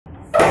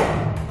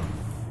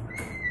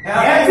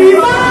Happy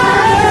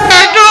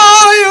birthday to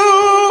you.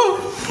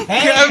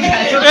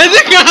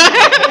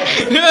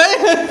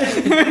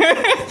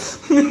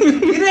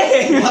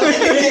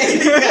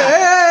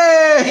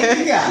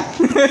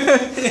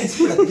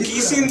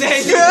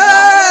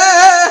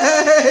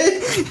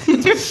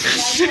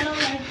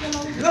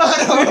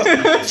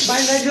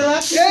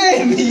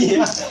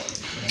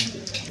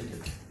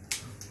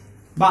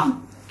 বাহ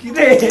কি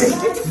রে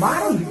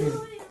মারুন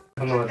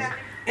ধন্যবাদ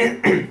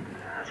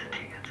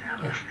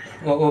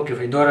ওকে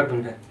ভাই দোয়া রাখবেন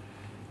ভাই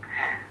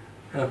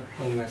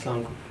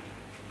আসসালামু আলাইকুম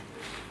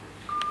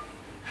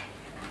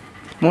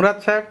মুরাদ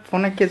সাহেব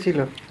ফোনে কে ছিল?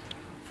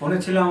 ফোনে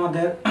ছিল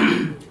আমাদের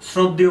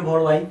শ্রদ্ধেয়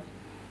বড় ভাই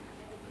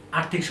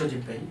আর্থিক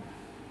সচিব ভাই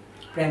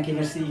প্র্যাঙ্কিং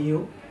এর সিইও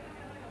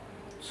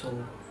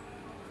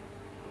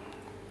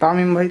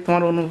তামিম ভাই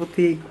তোমার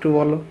অনুভূতি একটু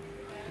বলো।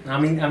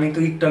 আমি তো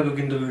একটু আগে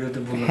কিন্তু ভিডিওতে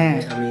বললাম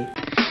আমি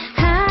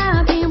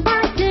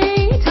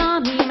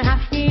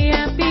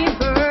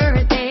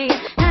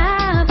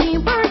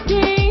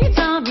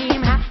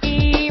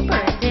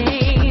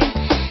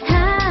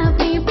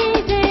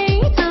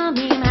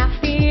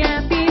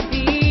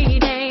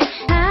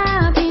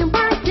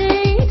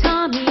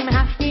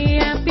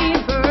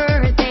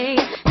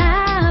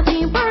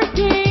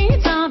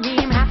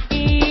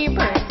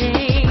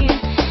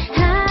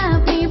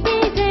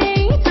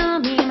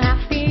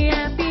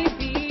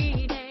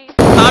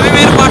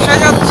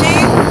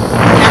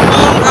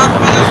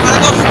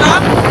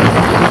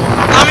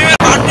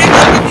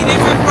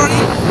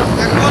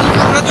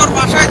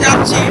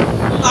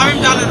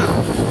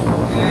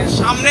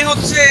সামনে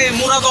হচ্ছে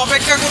মুরাদ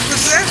অপেক্ষা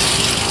করতেছে,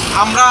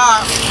 আমরা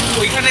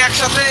ওইখানে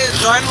একসাথে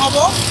জয়েন হব,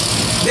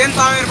 দেন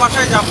তামিমের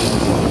বাসায় যাব।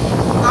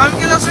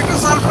 তামিমকে জাস্ট একটু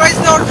সারপ্রাইজ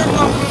দেওয়ার জন্য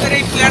আমাদের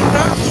এই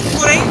প্ল্যানটা হুট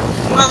করেই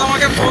মুরাদ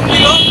আমাকে ফোন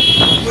দিল,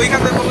 ওইখান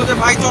থেকে বললো যে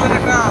ভাই চলেন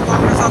একটা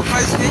তামিমের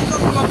সারপ্রাইজ নেই। তো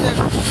বললাম যে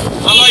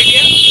ভালো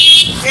আইডিয়া,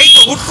 এই তো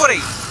হুট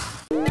করেই।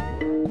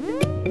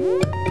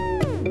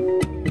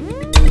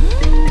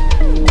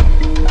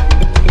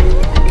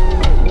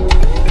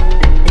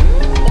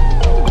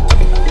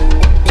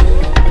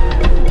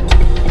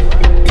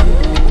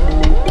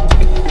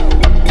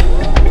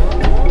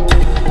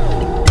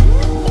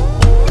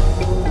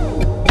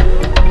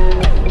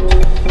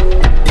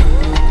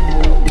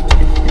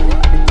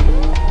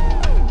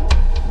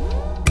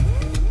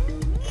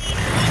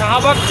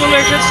 শাহবাগ চলে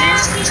এসেছি,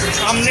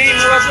 সামনেই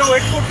মুরাদকে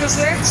ওয়েট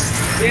করতেছে,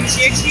 দেন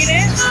কেক কিনে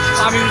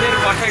তামিমদের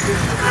বাসায়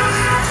ঢুকবো।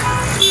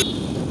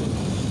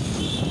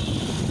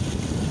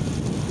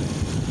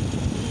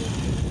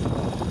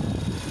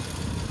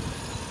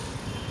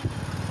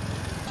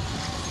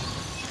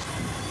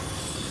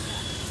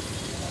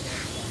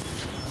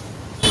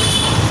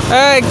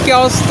 কি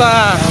অবস্থা?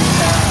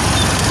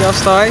 কি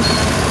অবস্থা ভাই?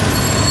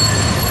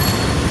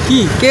 কি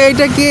কে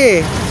এটা কে?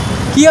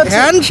 কি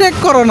হ্যান্ডশেক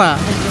করো না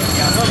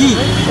কি?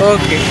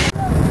 ওকে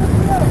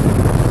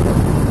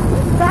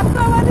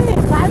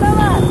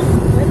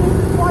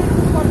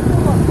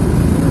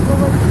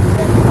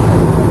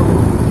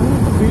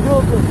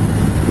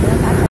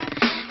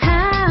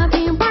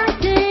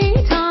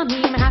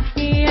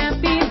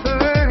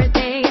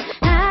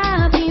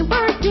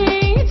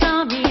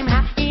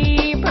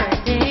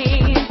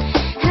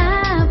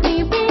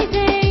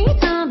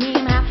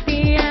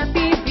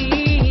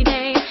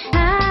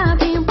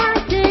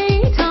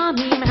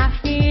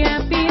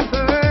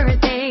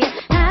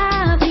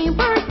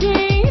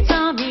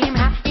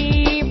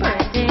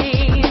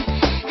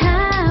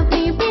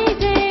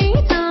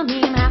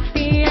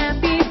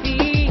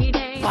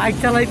বাইক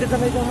চালাইতে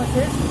চালাইতে আমার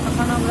শেষ।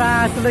 এখন আমরা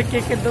আসলে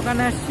কেকের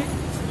দোকানে আসছি,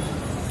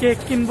 কেক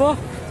কিনবো,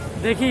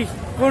 দেখি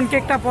কোন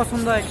কেকটা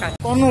পছন্দ হয় খাই।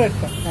 কোনো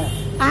একটা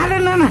আরে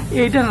না না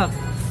এইটা না,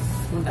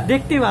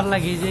 দেখতেই ভালো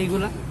লাগে যে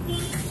এইগুলা।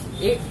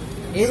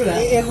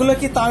 এগুলো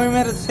কি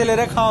তামিমের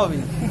ছেলেরা খাওয়াবি?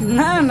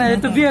 না না এ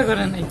তো বিয়ে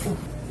করে নাই।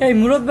 এই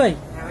মুরাদ ভাই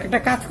একটা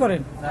কাজ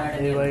করেন,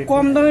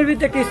 কম দামের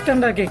ভিতরে একটা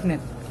স্ট্যান্ডার্ড কেক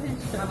নেন।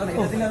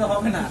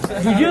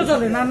 ভিডিও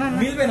চলে না না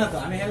মিলবে না তো।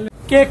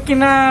 কেক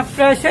কিনা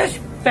প্রায় শেষ,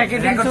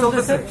 প্যাকেটিং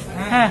চলতেছে।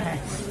 হ্যাঁ হ্যাঁ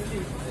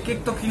কেক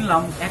তো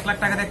কিনলাম, 1 লাখ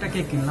টাকাতে একটা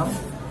কেক কিনলাম।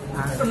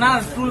 না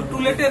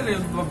টুলেটের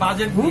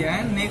বাজেট দিয়ে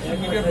নেক্সট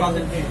ভিডিওর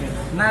বাজেট দিয়ে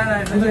না না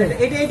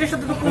এটার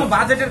সাথে তো কোনো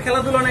বাজেটের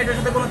খেলাধুলা না, এটার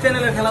সাথে কোনো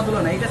চ্যানেলের খেলাধুলা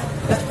না, এটা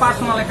জাস্ট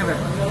পার্সোনাল একটা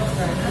ব্যাপার।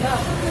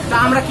 তা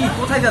আমরা কি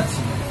কোথায় যাচ্ছি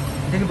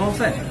দেখি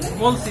বলছেন?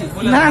 বলছি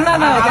না না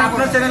না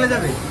আপনার চ্যানেলে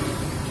যাবে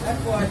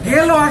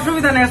গেল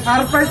অসুবিধা নেই,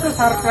 সারপ্রাইজ তো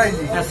সারপ্রাইজ।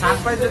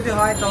 সারপ্রাইজ যদি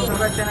হয়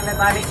তৌসরভাই চ্যানেলে,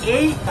 তাহলে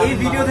এই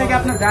ভিডিও থেকে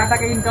আপনার যা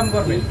টাকা ইনকাম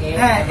করবেন,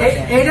 হ্যাঁ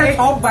এইটা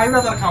সব ভাই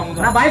ব্রাদার খাবো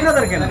না, ভাই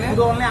ব্রাদার কেন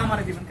শুধু অনলি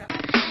আমারে দিবেন।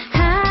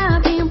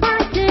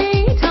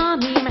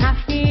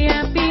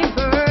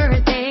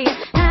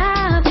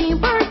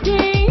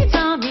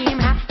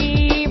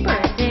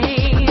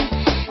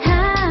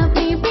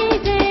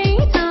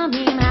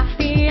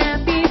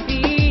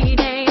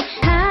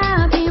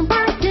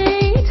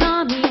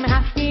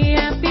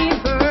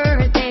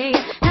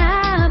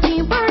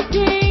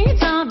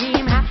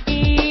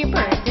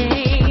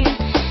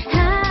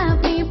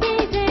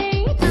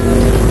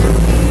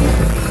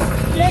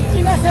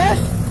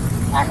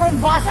 এখন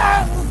বাসা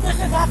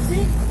উদ্দেশ্যে যাচ্ছি।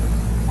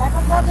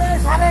 এখন বাজে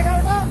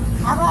 11:30,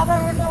 আরো আধা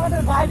ঘন্টা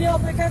আমাদের বাইরে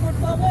অপেক্ষা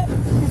করতে হবে,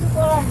 কিছু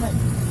করার নাই।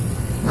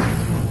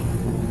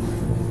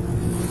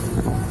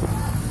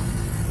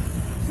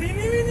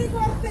 সিনিমিনি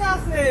করতে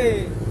আছে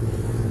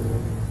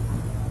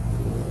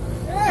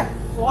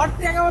পর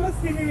থেকে বলে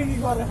সিনিমিনি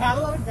করে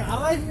আল্লাহর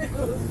গালাই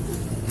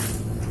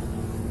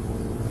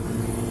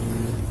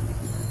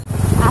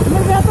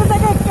আপনার এত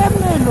টাকা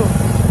কেমনে এলো?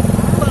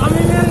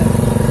 আমি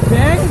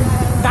ব্যাংক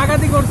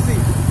ডাকাতি করছি।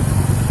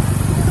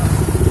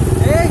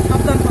 এই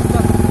সাবধান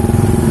সাবধান।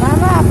 না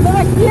না,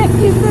 আপনারা কি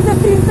কিনতে যে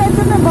 3-4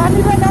 জনে বাড়ি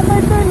ব্যাগ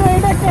আনাইতে হইলো,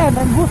 এটা কেন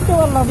আমি বুঝতে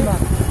পারলাম না।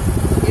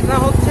 এটা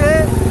হচ্ছে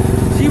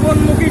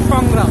জীবনমুখী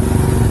সংগ্রাম।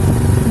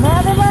 না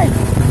রে ভাই,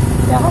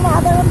 এখন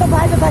আধা ঘন্টা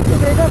বাইরে থাকতে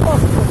হবে, এটা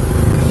কষ্ট।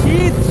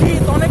 শীত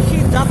শীত অনেক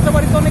শীত,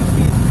 যাত্রাবাড়িতে অনেক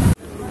শীত।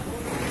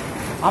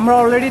 আমরা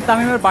অলরেডি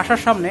তামিমের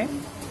বাসার সামনে।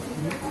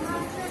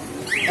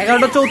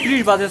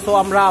 11:34 বাজে। তো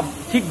আমরা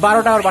ঠিক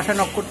 12টা আর বাসায়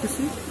নক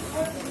করতেছি।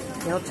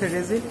 এ হচ্ছে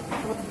রেজিল।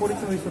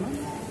 পরিচয় হয়েছে না?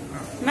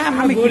 না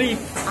আমি গরিব।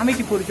 আমি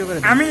কি পরিচয় করে?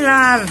 আমি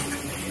লাল।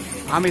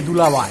 আমি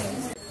দুলাভাই।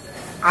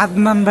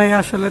 আদনান ভাই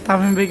আসলে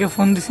তামিম ভাইকে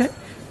ফোন দিছে,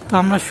 তো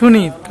আমরা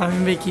শুনি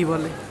তামিম ভাই কি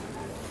বলে।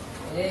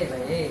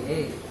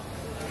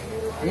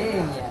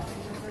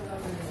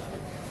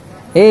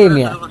 এই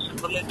মিয়া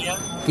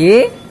কে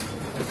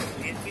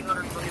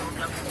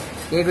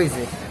কে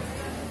কইছে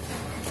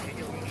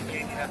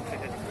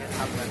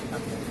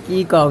কি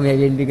কও মিয়া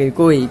বিএনপি করি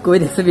কই কই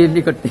দেখছো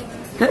বিএনপি করতে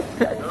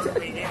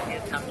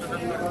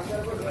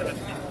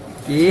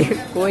কি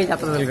কই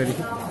ছাত্রদল করি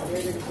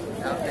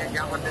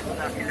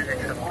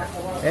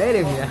এই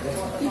রে মিয়া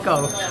কি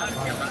কও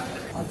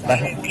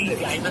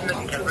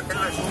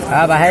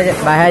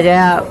বাহায়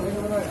যায়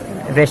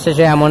রেস্টে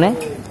যায় মনে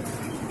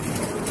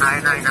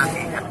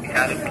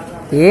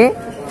ये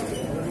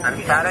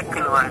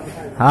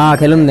हाँ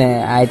खेलूम ने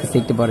आए तो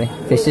सीखते पड़े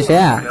फेस्टे से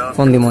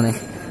फोन दी मोने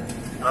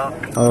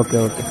ओके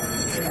ओके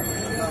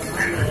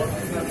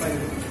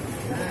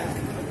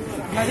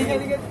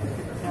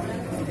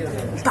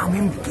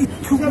তামিম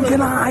কিচ্ছু বুঝে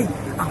নাই।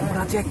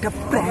 আমরা যে একটা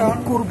প্র্যাঙ্ক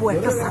করবো,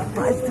 একটা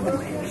সারপ্রাইজ দেব,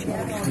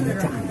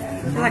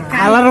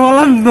 কালার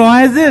বলার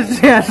নয়েজে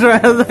শেষ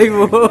হয়ে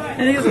যাইবো।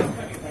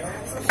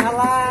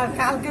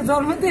 কালকে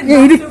জন্মদিন,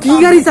 এইটা কি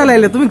গাড়ি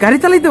চালাইলে? তুমি গাড়ি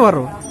চালাইতে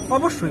পারো?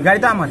 অবশ্যই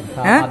গাড়িটা আমার।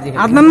 হ্যাঁ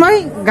আদনান ভাই,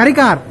 গাড়ি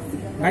কার?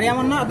 গাড়ি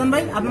আমার না আদনান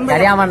ভাই? আদনান ভাই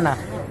গাড়ি আমার না,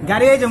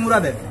 গাড়ি এই যে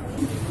মুরাদের।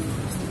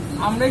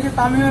 আমরা এই যে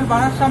তামিমের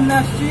বাড়ার সামনে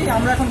আসছি।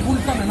 আমরা এখন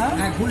গুলশানে না?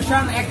 হ্যাঁ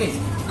গুলশান একে।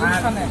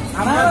 গুলশানে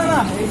আমরা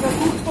এইটা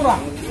উত্তরা।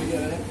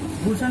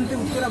 গুলশানতে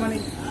উত্তরা মানে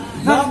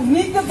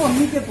নিকেতন।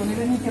 নিকেতন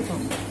এটা নিকেতন,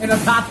 এটা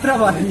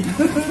যাত্রাবাড়ি।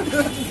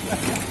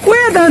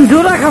 কয়ে দেন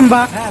জোড়া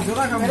খাম্বা। হ্যাঁ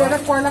জোড়া খাম। এটা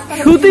কয় লাখ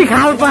টাকা? সুতি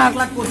খাল পাক।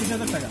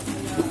 1,25,000 টাকা।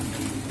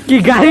 কি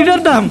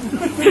গাড়িটার দাম?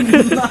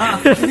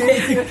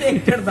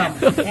 এটার দাম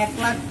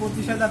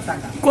 1,25,000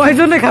 টাকা।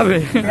 কয়জনে খাবে?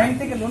 ব্যাংক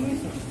থেকে লোন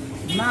নিছো?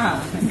 না,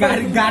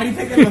 গাড়ি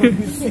থেকে লোন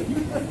নিছি।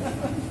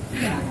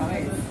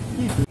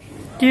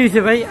 কি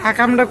হয়েছে ভাই?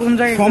 আকামটা কোন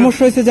জায়গায়?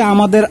 সমস্যা হয়েছে যে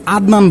আমাদের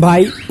আদনান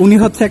ভাই, উনি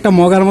হচ্ছে একটা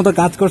মগার মতো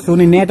কাজ করছে।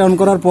 উনি নেট অন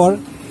করার পর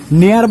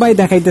নিয়ার বাই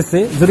দেখাইতেছে।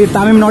 যদি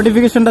তামিম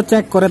নোটিফিকেশনটা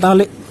চেক করে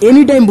তাহলে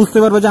এনি টাইম বুঝতে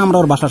পারবে যে আমরা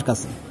ওর বাসার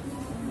কাছে।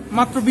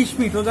 মাত্র 20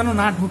 মিনিট ও যেন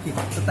না ঢুকি,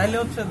 তো তাইলে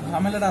হচ্ছে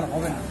ঝামেলাটা আর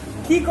হবে না।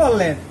 কি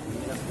করলেন?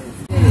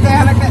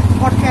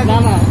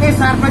 এই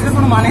সারপ্রাইজের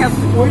কোনো মানে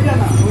আছে? ওইটা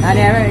না,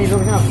 আরে আমি এই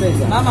লোকেশন আসতে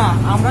না না,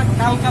 আমরা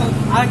কাল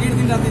আগের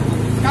দিন রাতে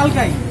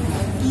কালকাই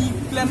কি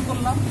প্ল্যান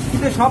করলাম,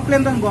 কিন্তু সব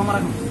প্ল্যান জানবো আমার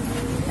এখন।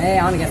 এই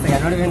আমার গেছে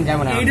নোটিফিকেশন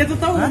যেমন এইটা তো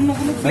তাও অন্য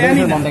কোনো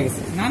প্ল্যানই বন্ধ হয়ে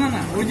গেছে। না। না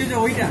না, ওই যে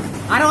ওইটা।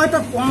 আরে ওই তো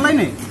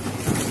অনলাইনে,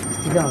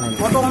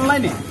 ও তো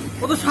অনলাইনে,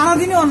 ও তো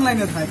সারাদিনই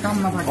অনলাইনে থাকে, কাম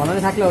না থাকে।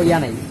 অনলাইনে থাকলে ইয়া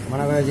নাই,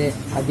 মনে করে যে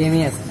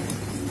গেমই আছে।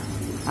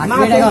 8 না,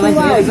 মিনিট আগে অনলাইন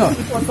ছিল হইতো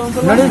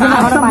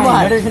নোটিফিকেশন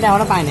নোটিফিকেশন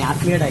এখনো পাইনি 8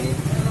 মিনিট আগে।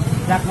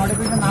 যাক,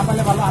 নোটিফিকেশন না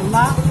পেলে ভালো,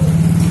 আল্লাহ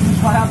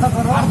সহায়তা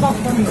করো। আর 10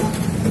 মিনিট,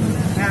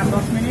 হ্যাঁ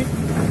 10 মিনিট।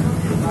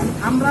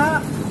 আমরা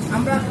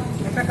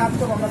একটা কাজ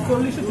করবো, আমরা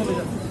 40-এ চলে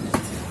যাবো।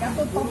 এত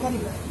তরকারি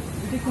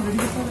এটা একটু রেডি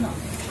করতে হবে না?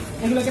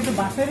 এগুলোকে একটু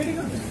বাসায় রেডি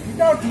করবে,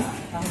 এটাও ঠিক।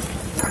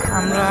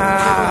 আমরা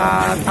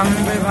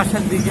তামিম ভাই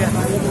বাসার দিকে।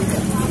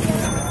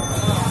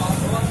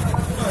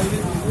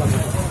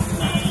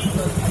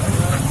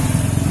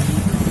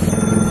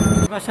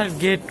 বাসার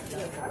গেট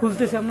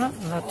খুলতেছি আমরা,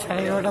 রাত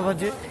 11:30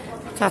 বাজে।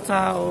 চাচা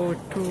ও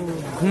একটু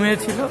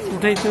ঘুমিয়েছিল,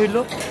 উঠেই তৈল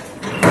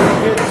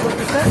গেট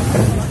খুলতেছে।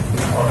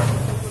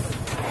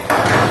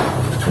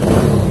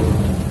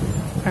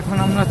 এখন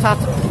আমরা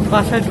চাচা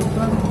বাসায়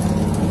ঢুকলাম।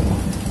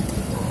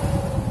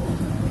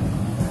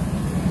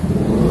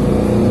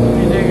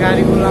 এই যে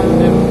গাড়িগুলো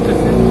আমাদের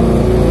উঠতেছে।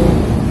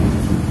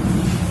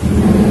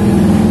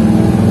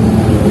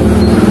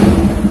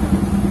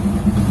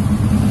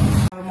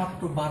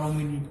 মাত্র 12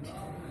 মিনিট।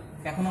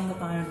 এখন আমরা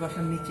তামিমের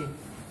বাসার নিচে।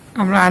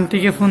 আমরা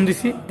আন্টিকে ফোন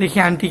দিছি, দেখি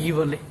আন্টি কি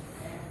বলে।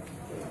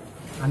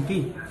 আন্টি,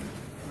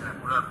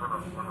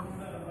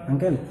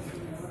 আঙ্কেল,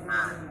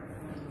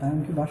 তামিম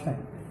কি বাসায়?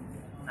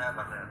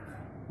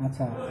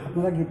 আচ্ছা,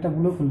 আপনারা গেটটা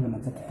গুলো খুলবেন।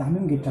 আচ্ছা,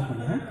 তামিম গেটটা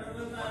খুলবে। হ্যাঁ,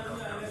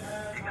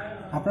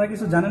 আপনারা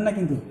কিছু জানেন না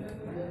কিন্তু।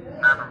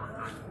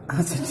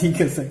 আচ্ছা ঠিক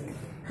আছে।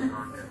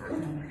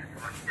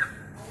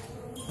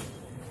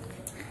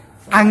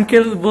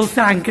 আঙ্কেল বলছে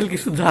আঙ্কেল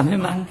কিছু জানে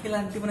না। আঙ্কেল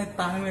আন্টি মানে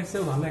তামিমের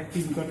চেয়েও ভালো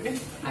অ্যাক্টিং করে।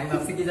 আমি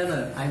ভাবছি কি জানো,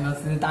 আমি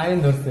ভাবছি তামিম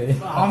ধরছে।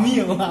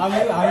 আমিও আমি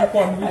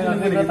কনফিউশন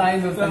তামিম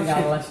ধরছে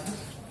আল্লাহ।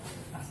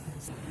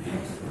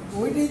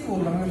 ওইটাই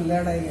বললাম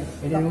লেড়াই গেছে।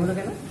 এটা হলো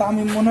কেন?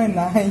 তামিম মনে হয়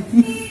নাই,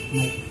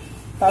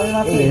 তামিম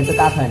আছে। এটা তো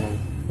কাজ হয় নাই,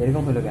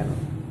 এরকম হলো কেন?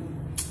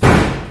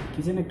 কি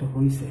যেন একটা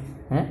হইছে।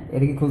 হ্যাঁ,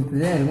 এটা কি খুলতে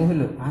যায় এরকম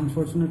হলো?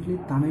 আনফরচুনেটলি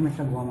তামিম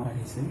একটা গোয়া মারা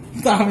গেছে,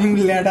 তামিম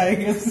লেড়াই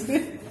গেছে।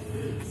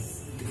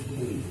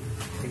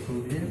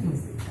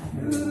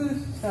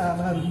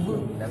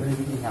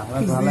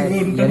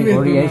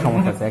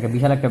 সমস্যা আছে, একটা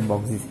বিশাল একটা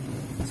বক্স দিচ্ছে,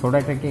 ছোট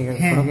একটা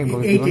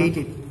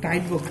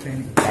টাইট বক্স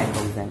দেয়নি।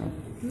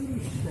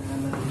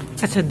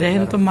 আচ্ছা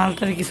দেখেন তো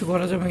মালটারে কিছু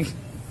করা যাবে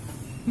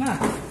না,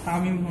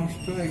 তামিম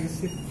নষ্ট হয়ে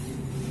গেছে।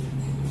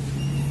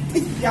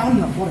 কেমন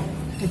না পরে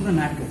এগুলো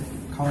নাটক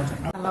খাওয়া যায়।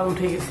 তালা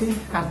উঠে গেছি,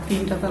 আর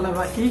 3টা তালা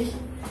বাকি।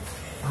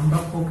 আমরা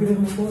ফকিরের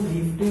মতো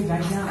লিফটে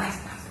যাই না।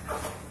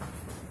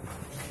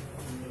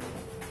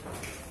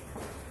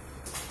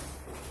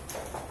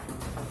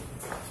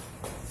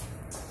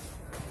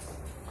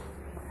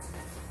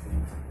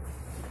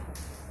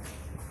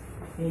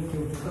 এই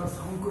কেউ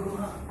সাউন্ড করবো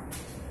না।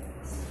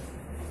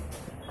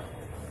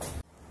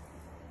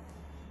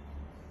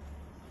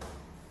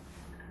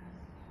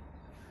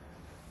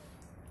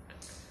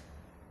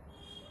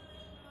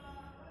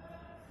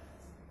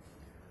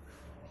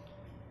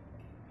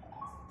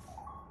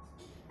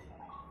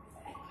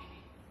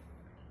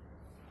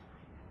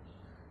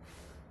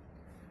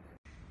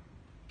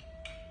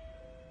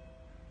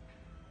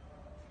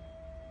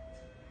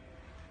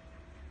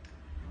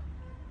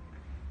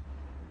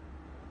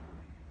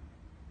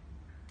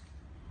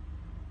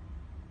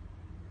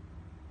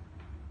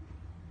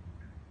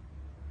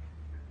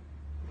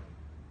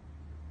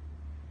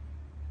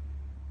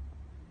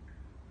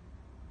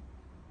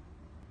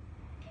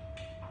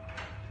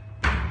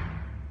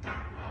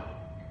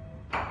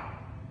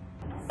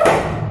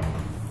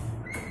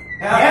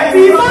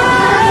 Happy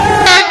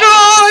birthday to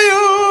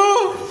you.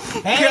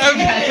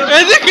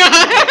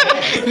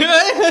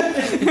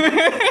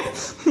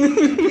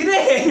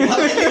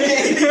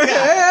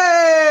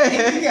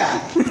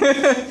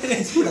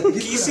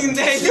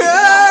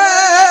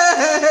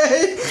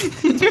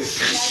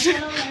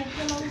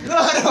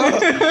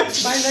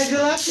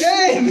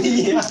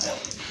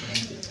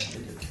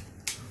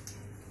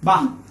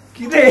 বাহ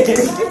কি রে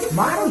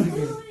মারুন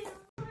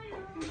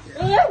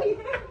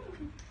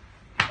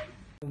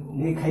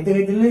খাইতে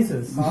খাইতে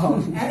লইছস?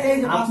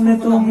 আপনি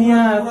তো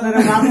মিয়া আপনারা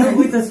মাত্র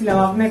কইতাছিলাম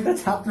আপনি একটা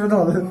ছাত্র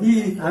দল,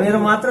 আমি আর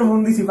মাত্র ফোন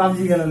দিছি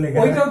পাবজি খেলার লেগে।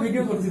 ওইটাও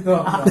ভিডিও করছি তো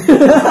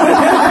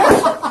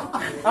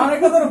আমরা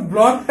একটা তোর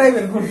ব্লগ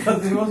টাইপের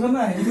করতেছি, বুঝছো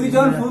না? তুই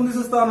যখন ফোন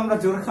দিছিস তখন আমরা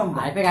জোর খাম।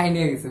 আইপে কাহিনী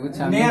হয়ে গেছে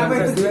বুঝছো?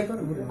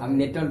 আমি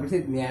নেট অন করছি,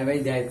 নিয়ার বাই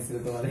যাই দিছিল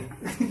তোমারে।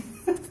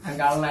 আমি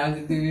আল্লাহ আজ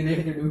 2 মিনিট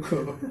ঢুকো,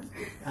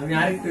 আমি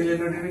আরেকটু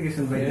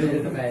নোটিফিকেশন পাই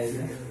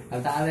আর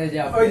তাহলে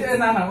যাও। ওই যে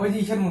না না ওই যে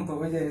ইসের মতো,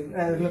 ওই যে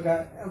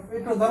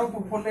একটু ধরো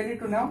ফোনটা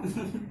একটু নাও,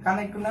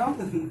 কানে একটু নাও।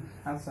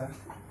 আচ্ছা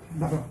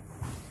ধরো,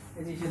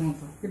 এই যে ইসের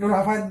মতো একটু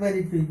রাফায়েত ভাই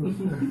একটু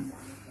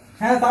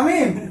হ্যাঁ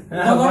তামিম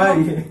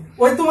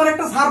ওই তোমার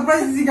একটা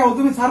সারপ্রাইজ দিকাও,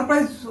 তুমি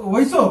সারপ্রাইজ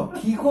হইছো?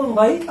 কি কোন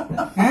ভাই?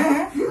 হ্যাঁ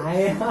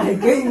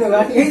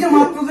এই যে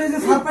মাত্র যে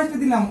সারপ্রাইজটা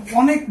দিলাম,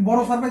 অনেক বড়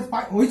সারপ্রাইজ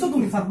হইছো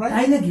তুমি। সারপ্রাইজ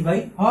তাই নাকি ভাই?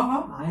 হ্যাঁ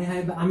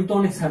হ্যাঁ আমি তো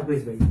অনেক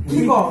সারপ্রাইজ ভাই। কি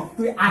কর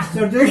তুই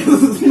আশ্চর্য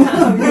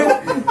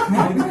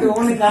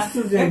অনেক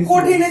আশ্চর্য।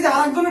 কঠিন এই যে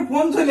আরেকজনের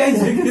ফোন চলে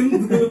আসছে,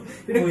 কিন্তু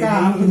এটা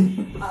কাম।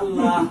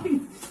 আল্লাহ,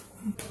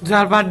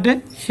 যার বার্থডে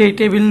সেই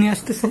টেবিল নিয়ে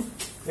আসতেছে।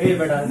 এই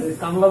বেটা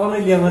কামলা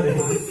বানাইলি আমাদের,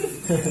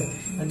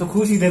 এত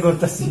খুশিতে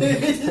করতেছি।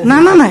 না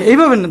না না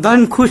এইভাবে না,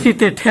 ধরেন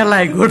খুশিতে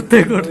ঠেলায় ঘুরতে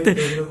ঘুরতে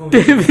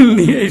টেবিল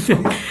নিয়ে এসে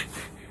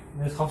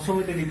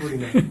সবসময় তো করি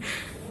না।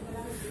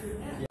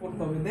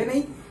 করতে হবে দেন,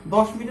 এই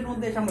 10 মিনিটের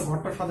মধ্যে এসে আমরা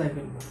ঘরটা সাজাই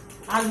ফেলবো।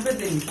 আসবে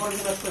দেন পরে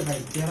আসতে ভাই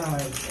চেহারা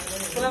হয়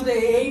বললাম যে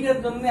এইটার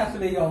জন্য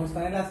আসলে এই অবস্থা,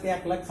 নাহলে আজকে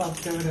 1 লাখ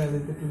সাবস্ক্রাইবার হয়ে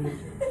যেত।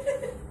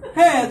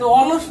 হ্যাঁ তো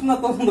অলস না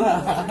তোমরা।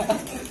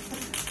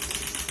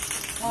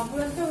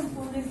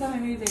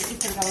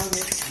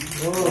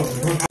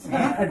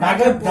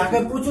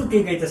 ঢাকায় প্রচুর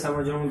কেক আইতেছে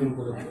আমার জন্মদিন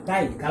করে,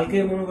 তাই কালকে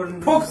মনে করেন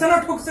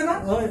ঠকছে না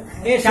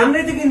সামনে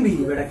থেকে কিনবি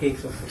বেটা কেক।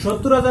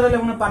 70,000 হলে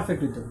মনে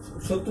পারফেক্ট হইতো,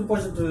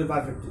 70-75 হলে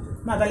পারফেক্ট হইতো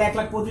না তাহলে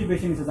 1,25,000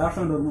 বেশি নিচ্ছে, যাওয়ার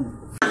সময় ধরবো।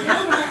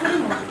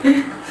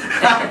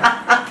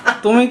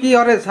 তুমি কি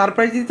ওরে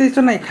সারপ্রাইজ দিতে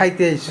এসছো না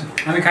খাইতে এসছো?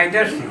 আমি খাইতে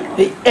আসছি।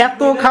 এই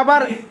এত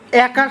খাবার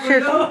একা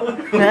শেষ?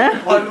 হ্যাঁ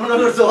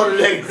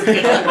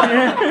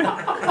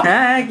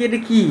হ্যাঁ কি এটা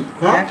কি?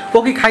 ও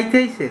কি খাইতে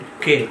আইছে?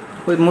 কে?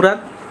 ওই মুরাদ।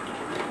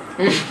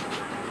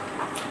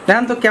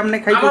 জান তো কেমনে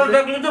খাইতে? আমার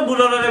দেখলি তো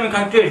বুঝালো আমি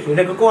খাইতে আসছি,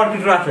 এটাকে কোয়ার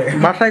কিছু আছে।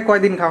 বাসায়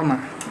কয়দিন খাও না?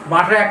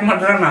 বাসায়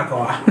একমাত্র না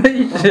খাওয়া।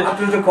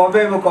 আপনি তো কবে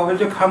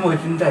যে খামো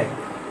চিন্তায়।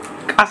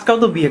 আজকাল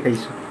তো বিয়ে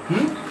খাইছো।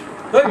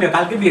 ওই মেয়ে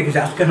কালকে বিয়ে গেছে,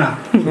 আজকে না।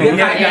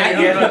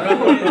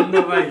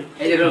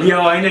 বিয়ে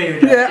হয় নাই।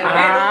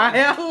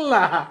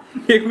 আল্লাহ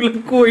এগুলো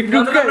কই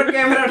ঢুকাই?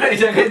 ক্যামেরাটা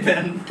এসে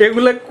খাইতেন।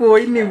 এগুলা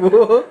কই নিব?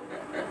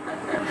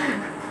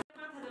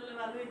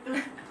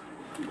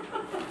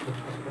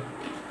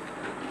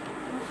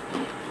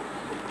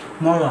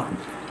 মজা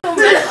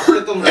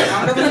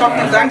আমরা তো সব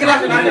আঙ্কেল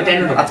আসেন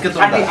আজকে তো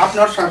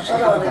আপনার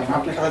সাথে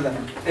আপনার সাথে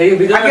দেখেন এই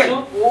ভিডিও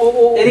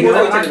এদিকে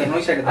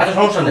ওই সাইডে আচ্ছা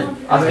সমস্যা নেই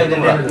আজকে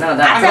তোমরা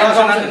না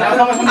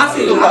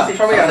আসি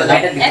সবাই আসে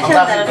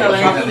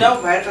আপনি যাও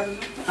ভাইয়ের সাথে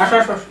আসো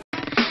আসো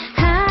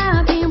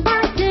Happy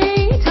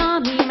birthday,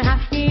 Tamim,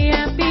 happy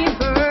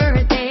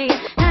birthday.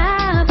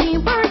 Happy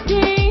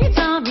birthday,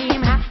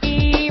 Tamim, happy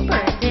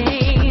birthday.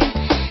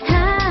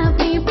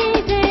 Happy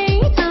birthday,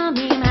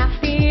 Tamim,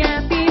 happy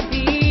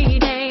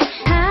birthday.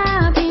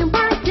 Happy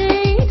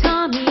birthday,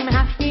 Tamim,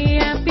 happy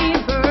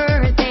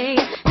birthday.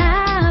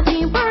 Happy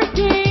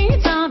birthday,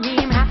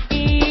 Tamim,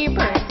 happy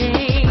birthday.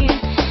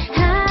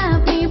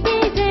 Happy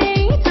birthday,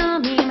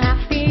 Tamim,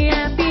 happy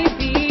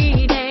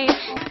birthday.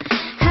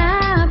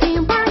 Happy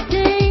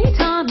birthday,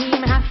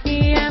 Tamim, happy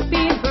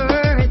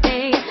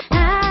birthday.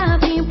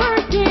 Happy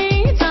birthday,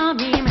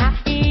 Tamim,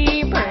 happy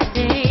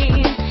birthday.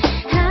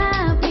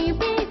 Happy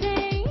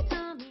birthday,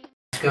 Tamim.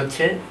 আজকে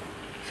হচ্ছে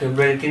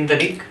ফেব্রুয়ারি 3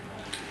 তারিখ।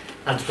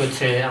 আজকে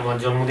হচ্ছে আমার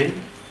জন্মদিন,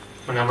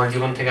 মানে আমার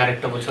জীবন থেকে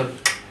আরেকটা বছর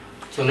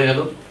চলে গেল।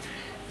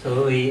 তো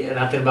ওই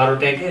রাতের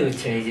 12টায়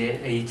হচ্ছে এই যে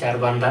এই 4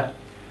 বান্দা,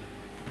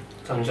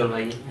 চঞ্চল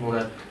ভাই,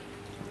 মুরাদ,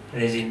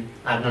 রেজিন,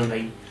 আদনান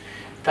ভাই,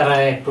 তারা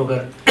এক প্রকার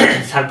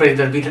সারপ্রাইজ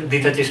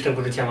দিতে চেষ্টা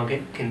করেছে আমাকে,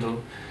 কিন্তু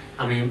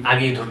আমি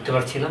আগেই ধরতে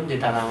পারছিলাম যে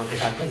তারা আমাকে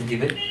সারপ্রাইজ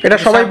দিবে। এটা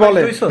সবাই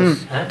বলে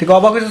হ্যাঁ, তুই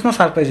অবাক হইছিস না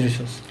সারপ্রাইজ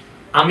দিছিস?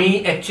 আমি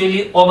অ্যাকচুয়ালি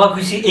অবাক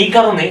হয়েছি এই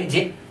কারণে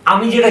যে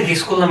আমি যেটা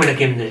গেস করলাম এটা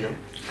কেমনে এলো।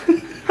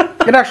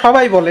 এটা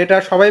সবাই বলে, এটা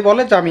সবাই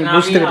বলে যে আমি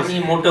বুঝতে আমি পেরেছি।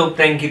 মোটেও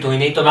প্র্যাঙ্কিত হই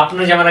নাই, তবে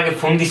আপনারা যে আমার আগে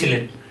ফোন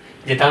দিছিলেন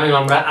যে তামিম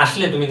আমরা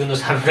আসলে তুমি কিন্তু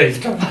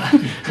সারপ্রাইজটা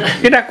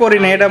এটা করি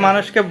না, এটা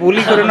মানুষকে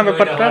বুলি করে না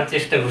ব্যাপারটা।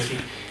 চেষ্টা করছি,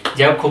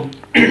 যাই হোক খুব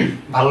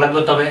ভালো লাগলো।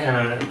 তবে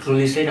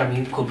ট্রুলি সেড আমি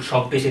খুব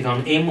শক পেয়েছি, কারণ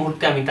এই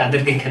মুহূর্তে আমি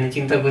তাদেরকে এখানে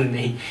চিন্তা করি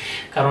নেই।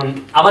 কারণ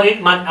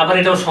আবার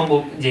এটাও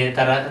সম্ভব যে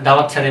তারা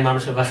দাওয়াত ছাড়াই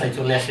মানুষের বাসায়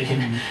চলে আসে,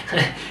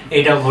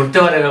 এটাও ঘটতে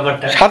পারে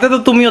ব্যাপারটা। সাথে তো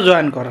তুমিও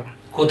জয়েন করো,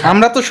 কোথায়?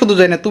 আমরা তো শুধু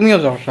যাই না, তুমিও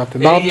যাও সাথে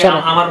দাওয়াত এই যে ছাড়া।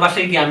 আমার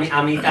বাসায় কি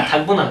আমি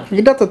থাকবো না?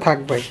 এটা তো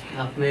থাকবেই।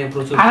 আপনি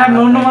প্রচুর আর আমি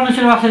অন্য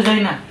মানুষের বাসায়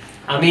যাই না।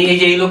 আমি এই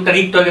যে এই লোকটার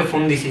একটু আগে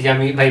ফোন দিছি যে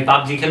আমি ভাই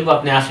পাবজি খেলবো,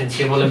 আপনি আসেন।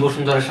 সে বলে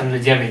বসুন্ধরার সামনে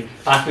যাবে,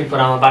 5 মিনিট পর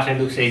আমার বাসায়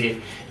ঢুকছে এই যে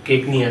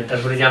কেক নিয়ে,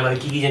 তারপরে যে আমার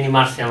কি কি জানি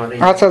মারছে আমার।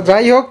 আচ্ছা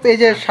যাই হোক, এই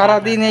যে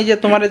সারাদিন এই যে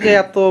তোমার যে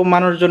এত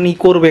মানুষজন ই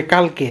করবে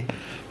কালকে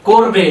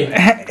করবে,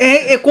 হ্যাঁ,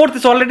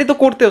 করতেছে অলরেডি তো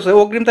করতেছে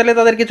অগ্রিম, তাহলে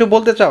তাদের কিছু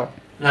বলতে চাও?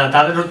 না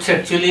তাদের হচ্ছে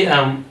অ্যাকচুয়ালি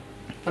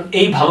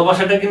এই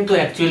ভালোবাসাটা কিন্তু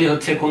অ্যাকচুয়ালি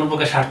হচ্ছে কোনো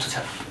প্রকার স্বার্থ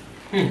ছাড়া।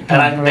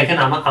 তারা দেখেন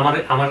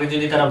আমাকে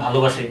যদি তারা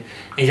ভালোবাসে,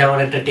 এই যে আমার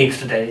একটা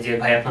টেক্সট দেয় যে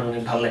ভাই আপনার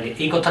অনেক ভালো লাগে,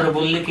 এই কথাটা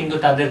বললে কিন্তু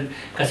তাদের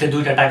কাছে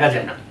 2টা টাকা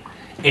যায় না।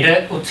 এটা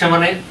হচ্ছে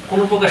মানে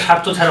কোনো প্রকার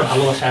স্বার্থ ছাড়া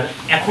ভালোবাসা। আর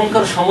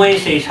এখনকার সময়ে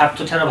সেই স্বার্থ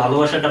ছাড়া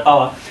ভালোবাসাটা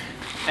পাওয়া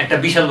একটা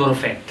বিশাল বড়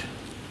ফ্যাক্ট।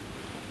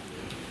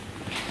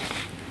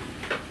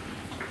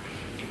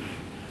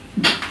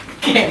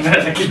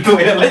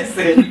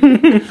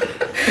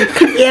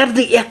 এর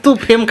যে এত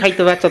ফেম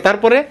খাইতে পারছো,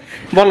 তারপরে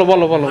বলো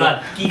বলো বলো।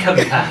 কি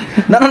খাবে খা,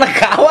 না না না,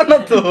 খাওয়া না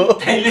তো,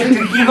 তাইলে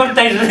তুই কি করতে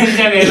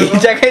এই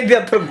জায়গায়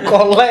দিয়ে তোর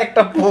গলা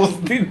একটা পোস্ট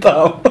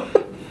দিতাম।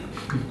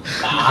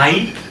 ভাই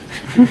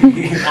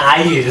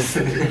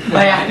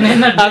আপনি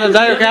না আচ্ছা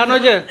যাই হোক, কেন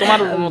যে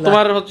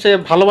তোমার হচ্ছে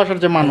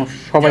ভালোবাসার যে মানুষ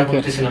সবাইকে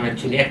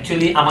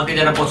অ্যাকচুয়ালি আমাকে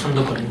যারা পছন্দ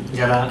করেন,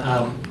 যারা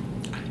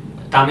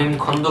তামিম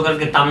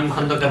খন্দকারকে তামিম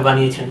খন্দকার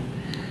বানিয়েছেন,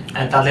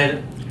 তাদের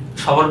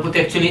সবার প্রতি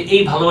অ্যাকচুয়ালি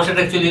এই ভালোবাসাটা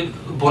অ্যাকচুয়ালি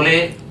বলে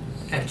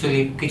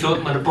অ্যাকচুয়ালি কিছু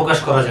মানে প্রকাশ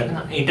করা যাবে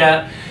না। এটা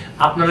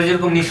আপনারা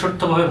যেরকম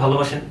নিঃশর্তভাবে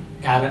ভালোবাসেন,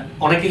 আর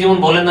অনেকে যেমন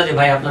বলেন না যে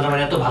ভাই আপনারা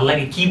মানে এত ভালো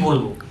লাগে কি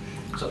বলবো,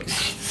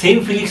 সেম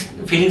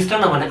ফিলিংসটা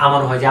না মানে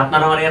আমার হয় যে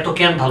আপনারা আমার এত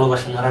কেন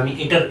ভালোবাসেন। আর আমি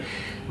এটার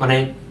মানে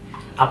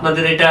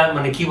আপনাদের এটা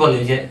মানে কি বলে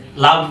যে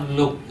লাভ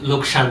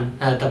লোকসান,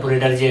 তারপরে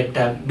এটার যে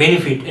একটা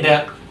বেনিফিট, এটা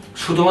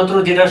শুধুমাত্র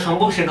যেটা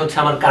সম্ভব সেটা হচ্ছে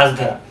আমার কাজ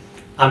দ্বারা।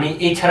 আমি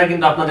এই ছাড়া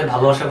কিন্তু আপনাদের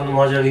ভালোবাসা কোনো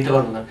মর্যাদা দিতে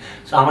পারবো না।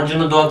 তো আমার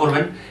জন্য দোয়া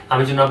করবেন,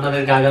 আমি যেন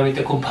আপনাদেরকে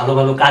আগামীতে খুব ভালো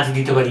ভালো কাজ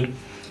দিতে পারি।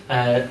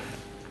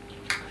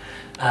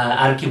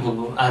 আর কি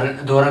বলবো, আর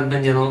দোয়া রাখবেন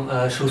যেন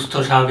সুস্থ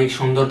স্বাভাবিক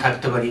সুন্দর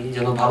থাকতে পারি,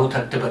 যেন ভালো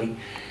থাকতে পারি।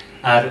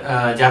 আর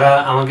যারা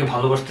আমাকে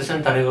ভালোবাসতেছেন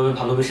তারা এভাবে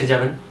ভালোবেসে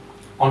যাবেন।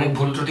 অনেক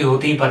ভুল ত্রুটি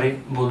হতেই পারে,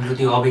 ভুল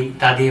ত্রুটি হবেই,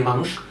 তা দিয়ে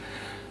মানুষ,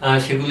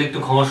 সেগুলো একটু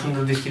ক্ষমা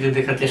সুন্দর দৃষ্টিতে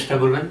দেখার চেষ্টা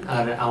করবেন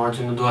আর আমার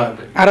জন্য দোয়া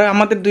রাখবেন। আর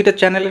আমাদের 2টা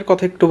চ্যানেলের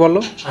কথা একটু বলো।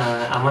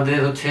 আমাদের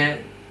হচ্ছে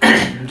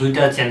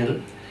 2টা চ্যানেল।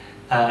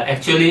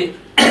 অ্যাকচুয়ালি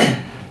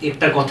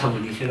একটা কথা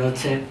বলি, সেটা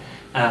হচ্ছে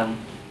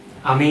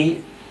আমি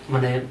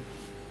মানে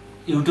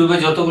ইউটিউবে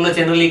যতগুলো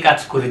চ্যানেলই কাজ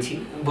করেছি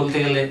বলতে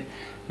গেলে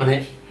মানে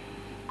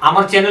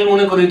আমার চ্যানেল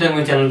মনে করি তো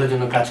আমি চ্যানেলটার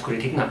জন্য কাজ করি,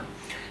 ঠিক না?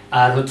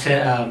 আর হচ্ছে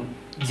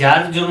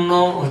যার জন্য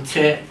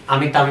হচ্ছে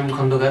আমি তামিম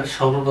খন্দকার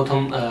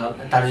সর্বপ্রথম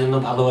তার জন্য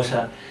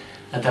ভালোবাসা,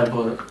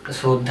 তারপর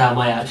শ্রদ্ধা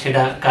মায়া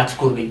সেটা কাজ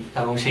করবেই,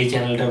 এবং সেই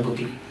চ্যানেলটার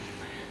প্রতি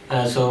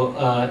সো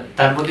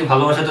তার প্রতি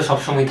ভালোবাসা তো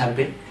সবসময়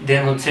থাকবে।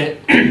 দেন হচ্ছে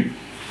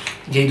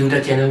যেই 2টা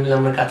চ্যানেল মিলে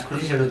আমরা কাজ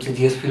করছি সেটা হচ্ছে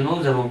জিএস ফিল্ম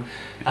হাউস এবং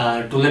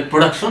to-let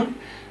production.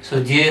 So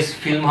GS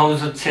film house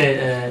হচ্ছে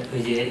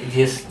ওই যে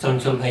জিএস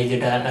চঞ্চল ভাই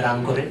যেটা রান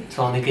করে। সো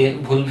অনেকে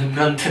ভুল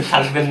বিভ্রান্তে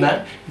থাকবেন না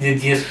যে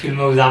জিএস ফিল্ম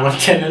হাউস আমার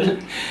চ্যানেল।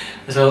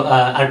 সো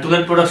আর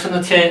টুলেট প্রোডাকশন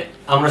হচ্ছে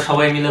আমরা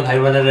সবাই মিলে ভাই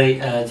বোনের এই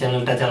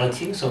চ্যানেলটা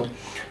চালাচ্ছি। সো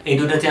এই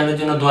দুটো চ্যানেলের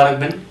জন্য দোয়া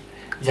রাখবেন,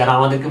 যারা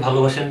আমাদেরকে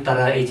ভালোবাসেন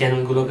তারা এই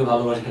চ্যানেলগুলোকে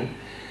ভালোবাসবেন।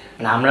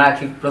 মানে আমরা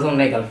কি প্রথম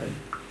নেই গার্লফ্রেন্ড,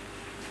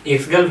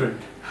 এক্স গার্লফ্রেন্ড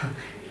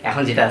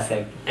এখন যেটা আছে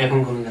আর কি। এখন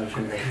কোনো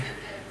গার্লফ্রেন্ড নাই,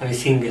 আমি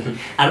সিঙ্গেল।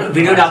 আর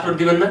ভিডিওটা আপলোড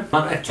দিবেন না,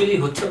 আমার অ্যাকচুয়ালি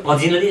হচ্ছে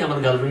অরিজিনালি আমার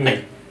গার্লফ্রেন্ড নাই।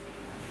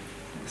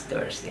 বুঝতে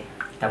পারছি। আর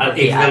তারপর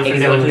ex girlfriend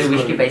ex girlfriend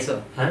wish কি পাইছো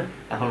হ্যাঁ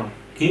এখনো?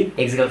 কি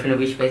এক্স গার্লফ্রেন্ড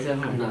উইশ পাইছো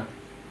এখনো? না,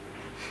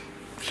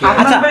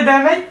 আচ্ছা ভাই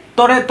দেয় নাই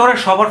তোরে তোরে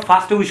সবার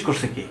ফার্স্টে উইশ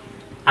করছে কি?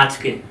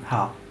 আজকে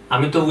হ্যাঁ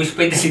আমি তো উইশ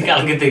পাইতেছি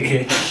কালকে থেকে।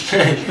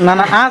 না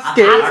না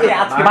আজকে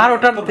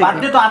 12টার বার্থডে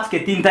থেকে। তো আজকে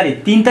 3 তারিখ,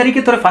 3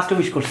 তারিখে তোরে ফার্স্টে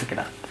উইশ করছে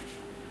কেডা?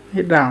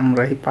 এটা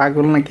আমরা এই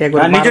পাগল নাকি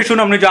একবার নিজে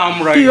শুনাম নিজে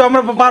আমরা কি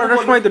আমরা 12টার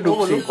সময় তো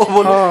ঢুকছি।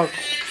 হ্যাঁ।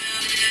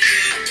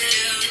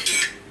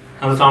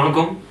 আসসালামু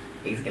আলাইকুম।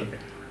 এক্স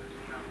গার্লফ্রেন্ড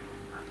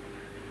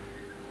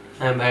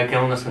হ্যাঁ ভাই,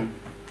 কেমন আছেন?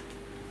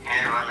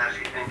 হ্যাঁ ভালো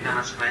আছি, তুমি কেমন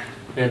আছো ভাই?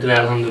 এই তো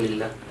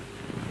আলহামদুলিল্লাহ।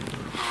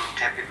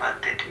 Happy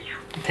birthday to you.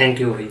 Thank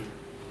you ভাই।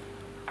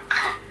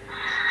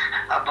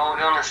 আব্বা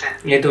কেমন আছে?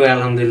 এই তো ভাই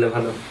আলহামদুলিল্লাহ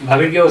ভালো।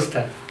 ভাবির কি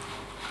অবস্থা?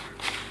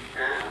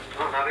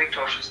 তোমার ভাবি একটু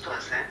অসুস্থ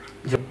আছে।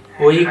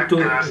 ওই একটু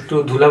একটু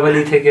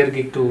ধুলাবালি থেকে আর কি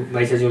একটু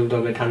বাইসে চলতে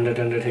হবে, ঠান্ডা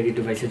ঠান্ডা থেকে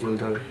একটু বাইসে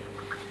চলতে হবে।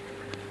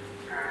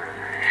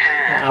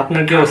 হ্যাঁ,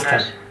 আপনার কি অবস্থা?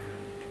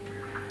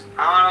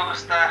 আমার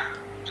অবস্থা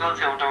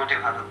চলছে মোটামুটি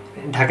ভালো।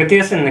 ঢাকাতে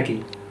আছেন নাকি?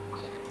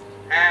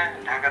 হ্যাঁ,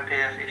 ঢাকাতে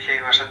আছি, সেই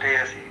বাসাতেই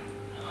আছি।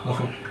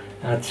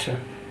 আচ্ছা,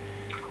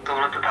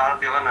 তোমরা তো দাওয়াত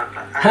দেবা না,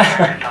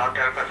 দাওয়াত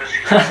দেওয়ার কথা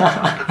ছিল,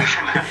 তো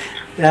দিছো না।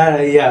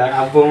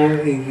 আব্বু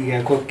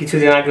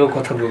কিছুদিন আগেও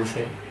কথা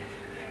বলছে।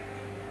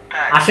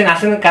 তাই? আসেন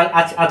আসেন,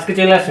 আজকে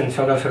চলে আসেন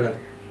সকাল সকাল।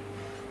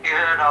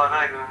 কিভাবে দাওয়াত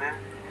হয় কোনদিন?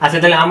 আচ্ছা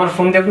তাহলে আমার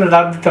ফোন দিয়ে আপনার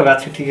দাওয়াত দিতে হবে।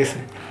 আচ্ছা ঠিক আছে,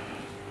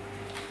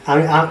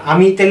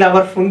 আমি তাহলে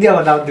আবার ফোন দিয়ে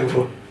আবার দাওয়াত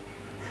দেবো।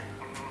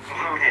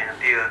 হ্যাঁ,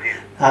 দিও দিও।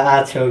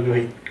 আচ্ছা ওকে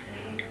ভাই।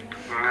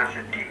 আচ্ছা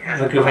ঠিক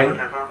আছে, ওকে ভাই, ভালো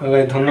থাকো।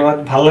 ভাই ধন্যবাদ,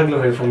 ভালো লাগলো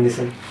ভাই ফোন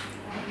দিয়েছেন।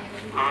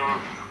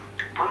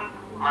 ফোন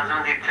মাঝে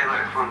মাঝে ইচ্ছে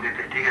করে ফোন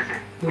দিতে, ঠিক আছে?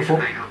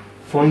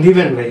 ফোন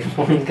দিবেন ভাই,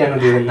 ফোন কেন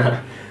দিবেন না?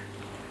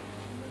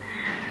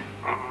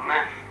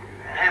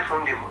 হ্যাঁ ফোন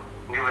দিব,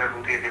 এখন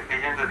থেকে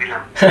পেজেন্ট তো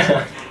দিলাম।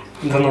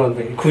 ধন্যবাদ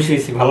ভাই, খুশি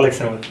হয়েছি, ভালো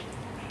লাগছে আমার।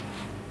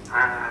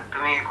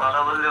 তুমি কথা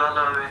বললে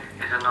ভালো হবে,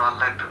 এই জন্য ভালো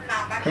লাগতো।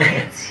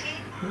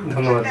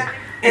 ধন্যবাদ।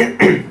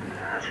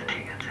 আচ্ছা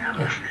ঠিক আছে,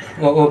 আল্লাহ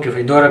হাফেজ। ওকে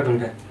ভাই, দোয়া রাখবেন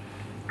ভাই।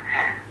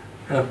 হ্যাঁ।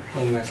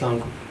 ওকে ভাই, আসসালামু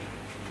আলাইকুম।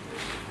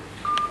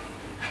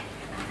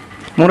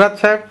 মুরাদ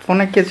সাহেব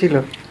ফোনে কে ছিল?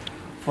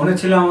 ফোনে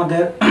ছিল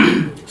আমাদের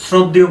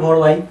শ্রদ্ধেয় বড়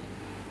ভাই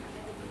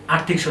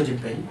আর্থিক সচিব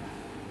ভাই,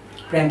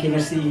 প্র্যাঙ্কিং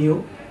এর সিইও।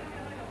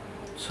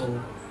 সো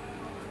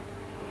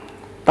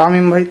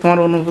তামিম ভাই তোমার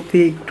অনুভূতি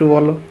একটু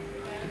বলো।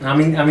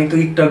 আমি তো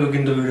একটু আগে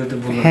কিন্তু ভিডিওতে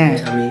বললাম হ্যাঁ।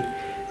 যে আমি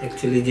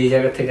অ্যাকচুয়ালি যেই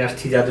জায়গা থেকে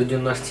আসছি,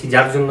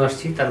 যার জন্য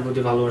আসছি তার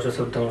প্রতি ভালোবাসা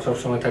সত্য আমার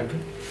সবসময় থাকবে।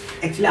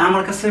 অ্যাকচুয়ালি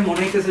আমার কাছে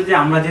মনে হইতেছে যে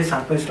আমরা যে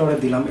সারপ্রাইজটা ওরা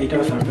দিলাম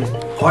এটাও সারপ্রাইজ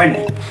হয় না।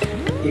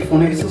 এই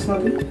ফোনে রিসোর্স না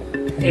দিই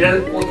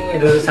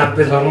এটা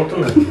সারপ্রাইজ হওয়ার মতো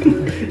না।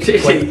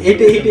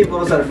 এইটাই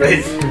বড়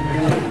সারপ্রাইজ।